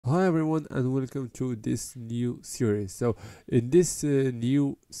Hi everyone and welcome to this new series. So in this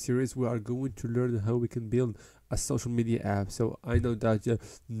new series we are going to learn how we can build a social media app. So I know that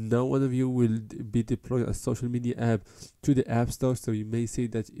no one of you will be deploying a social media app to the app store, so you may say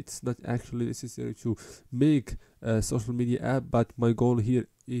that it's not actually necessary to make a social media app, but my goal here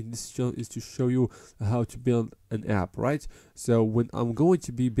in this show is to show you how to build an app, right? So when I'm going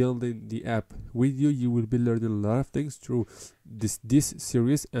to be building the app with you, you will be learning a lot of things through this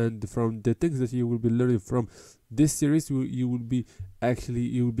series, and from the things that you will be learning from this series, you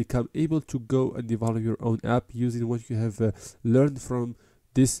will become able to go and develop your own app using what you have learned from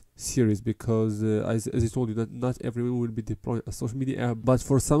this series, because as I told you, that not everyone will be deploying a social media app, but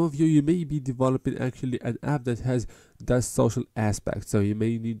for some of you, you may be developing actually an app that has that social aspect. So you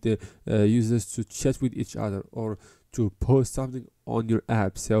may need the users to chat with each other or to post something on your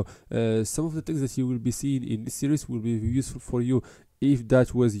app. So some of the things that you will be seeing in this series will be useful for you if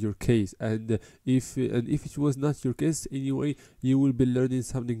that was your case, and if it was not your case anyway, you will be learning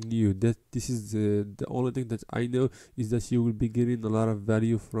something new. That this is the only thing that I know, is that you will be getting a lot of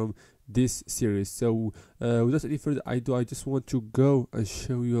value from this series. So without any further ado, I just want to go and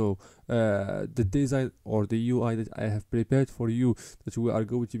show you the design or the UI that I have prepared for you, that we are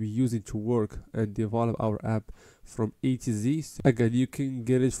going to be using to work and develop our app from A to Z. So again, you can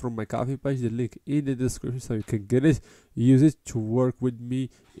get it from my Ko-fi page, the link in the description, so you can get it, use it to work with me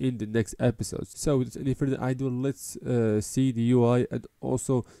in the next episodes. So without any further ado, let's see the UI and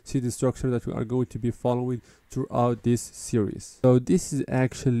also see the structure that we are going to be following throughout this series. So this is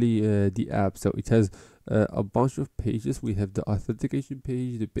actually the app. So it has a bunch of pages. We have the authentication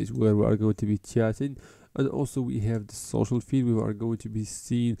page, the page where we are going to be chatting, and also we have the social feed. We are going to be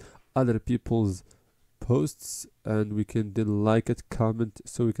seeing other people's posts, and we can then like it, comment.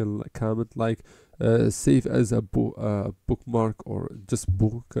 So we can comment, like, save as a bookmark, or just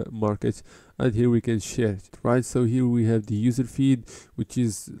bookmark it, and here we can share it, right? So here we have the user feed, which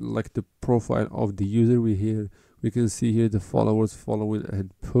is like the profile of the user. We can see here the followers, following,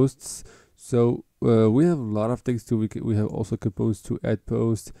 and posts. So we have a lot of things to we have also composed to add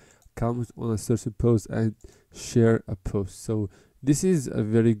post, comment on a certain post, and share a post. So this is a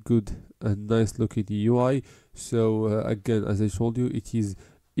very good and nice looking UI. So again, as I told you, it is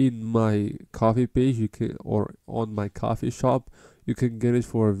in my Ko-fi page. You can, or on my Ko-fi shop, you can get it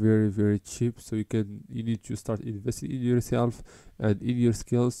for very cheap. So you need to start investing in yourself and in your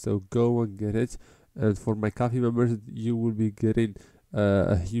skills. So go and get it. And for my Ko-fi members, you will be getting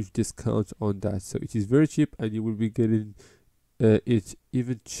a huge discount on that. So it is very cheap, and you will be getting it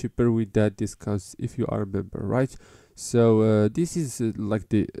even cheaper with that discounts if you are a member, right? So this is like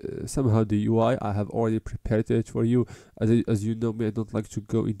the somehow the UI. I have already prepared it for you. As you know me, I don't like to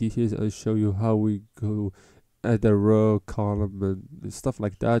go in details and show you how we go add a row, column, and stuff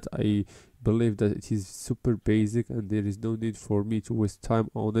like that. I believe that it is super basic, and there is no need for me to waste time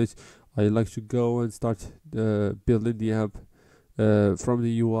on it. I like to go and start building the app from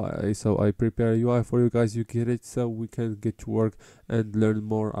the UI. So I prepare a UI for you guys, you get it, so we can get to work and learn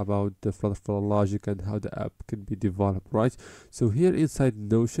more about the FlutterFlow logic and how the app can be developed, right? So here inside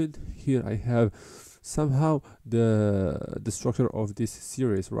Notion, here I have somehow the structure of this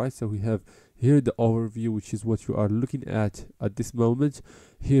series, right? So we have here the overview, which is what you are looking at this moment.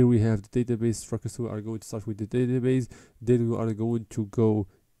 Here we have the database structure, so we are going to start with the database, then we are going to go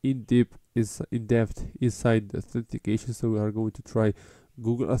in depth inside the authentication. So we are going to try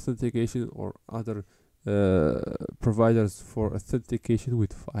Google authentication or other providers for authentication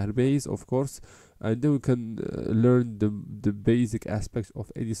with Firebase, of course, and then we can learn the basic aspects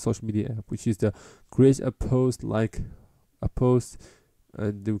of any social media app, which is the create a post, like a post,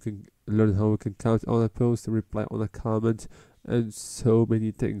 and then we can learn how we can count on a post, reply on a comment, and so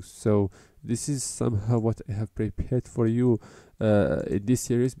many things. So this is somehow what I have prepared for you in this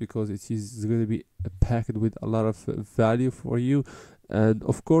series, because it is going to be packed with a lot of value for you. And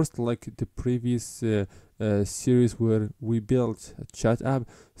of course, like the previous series where we built a chat app,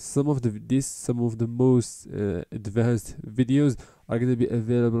 some of the most advanced videos are going to be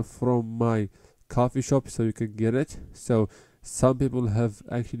available from my Ko-fi shop, so you can get it. So some people have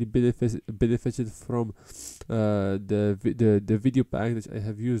actually benefited from the video pack that I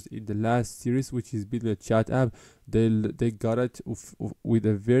have used in the last series, which is building a chat app. They got it with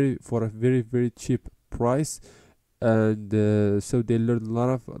a very cheap price, and so they learned a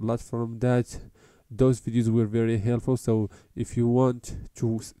lot from that. Those videos were very helpful. So if you want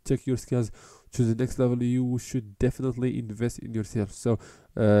to take your skills to the next level, you should definitely invest in yourself. So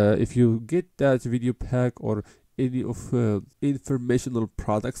if you get that video pack, or any of informational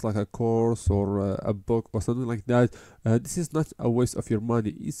products like a course or a book or something like that, this is not a waste of your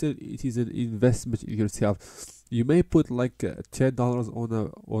money. Instead, it is an investment in yourself. You may put like $10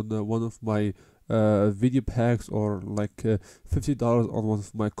 on one of my video packs, or like $50 on one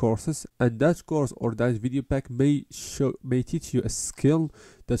of my courses, and that course or that video pack may teach you a skill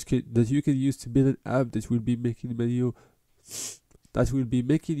that you can use to build an app that will be making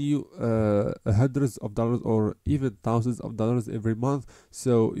you hundreds of dollars or even thousands of dollars every month.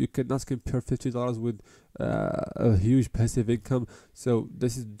 So you cannot compare $50 with a huge passive income. So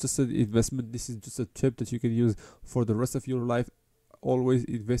this is just an investment. This is just a tip that you can use for the rest of your life. Always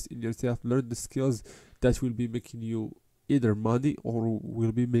invest in yourself, learn the skills that will be making you either money or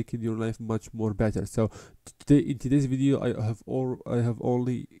will be making your life much more better. So in today's video, I have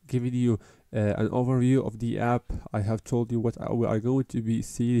only given you an overview of the app. I have told you what we are going to be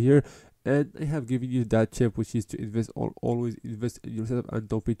seeing here, and I have given you that tip, which is to invest, or always invest in yourself and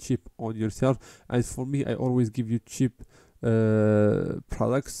don't be cheap on yourself. And for me, I always give you cheap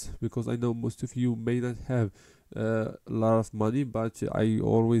products, because I know most of you may not have a lot of money, but I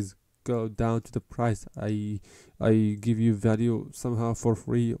always go down to the price. I give you value somehow for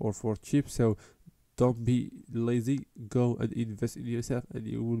free or for cheap. So don't be lazy, go and invest in yourself, and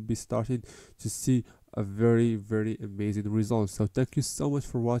you will be starting to see a very, very amazing result. So thank you so much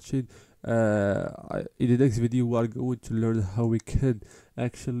for watching. In the next video, we are going to learn how we can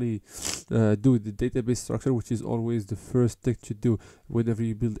actually do the database structure, which is always the first thing to do whenever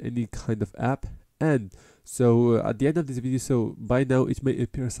you build any kind of app. And so at the end of this video, so by now it may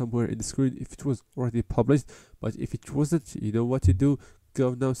appear somewhere in the screen if it was already published, but if it wasn't, you know what to do.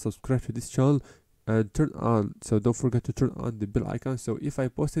 Go now, subscribe to this channel, and turn on, so don't forget to turn on the bell icon, so if I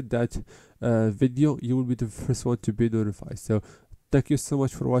posted that video, you will be the first one to be notified. So thank you so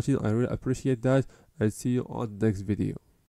much for watching. I really appreciate that, and see you on the next video.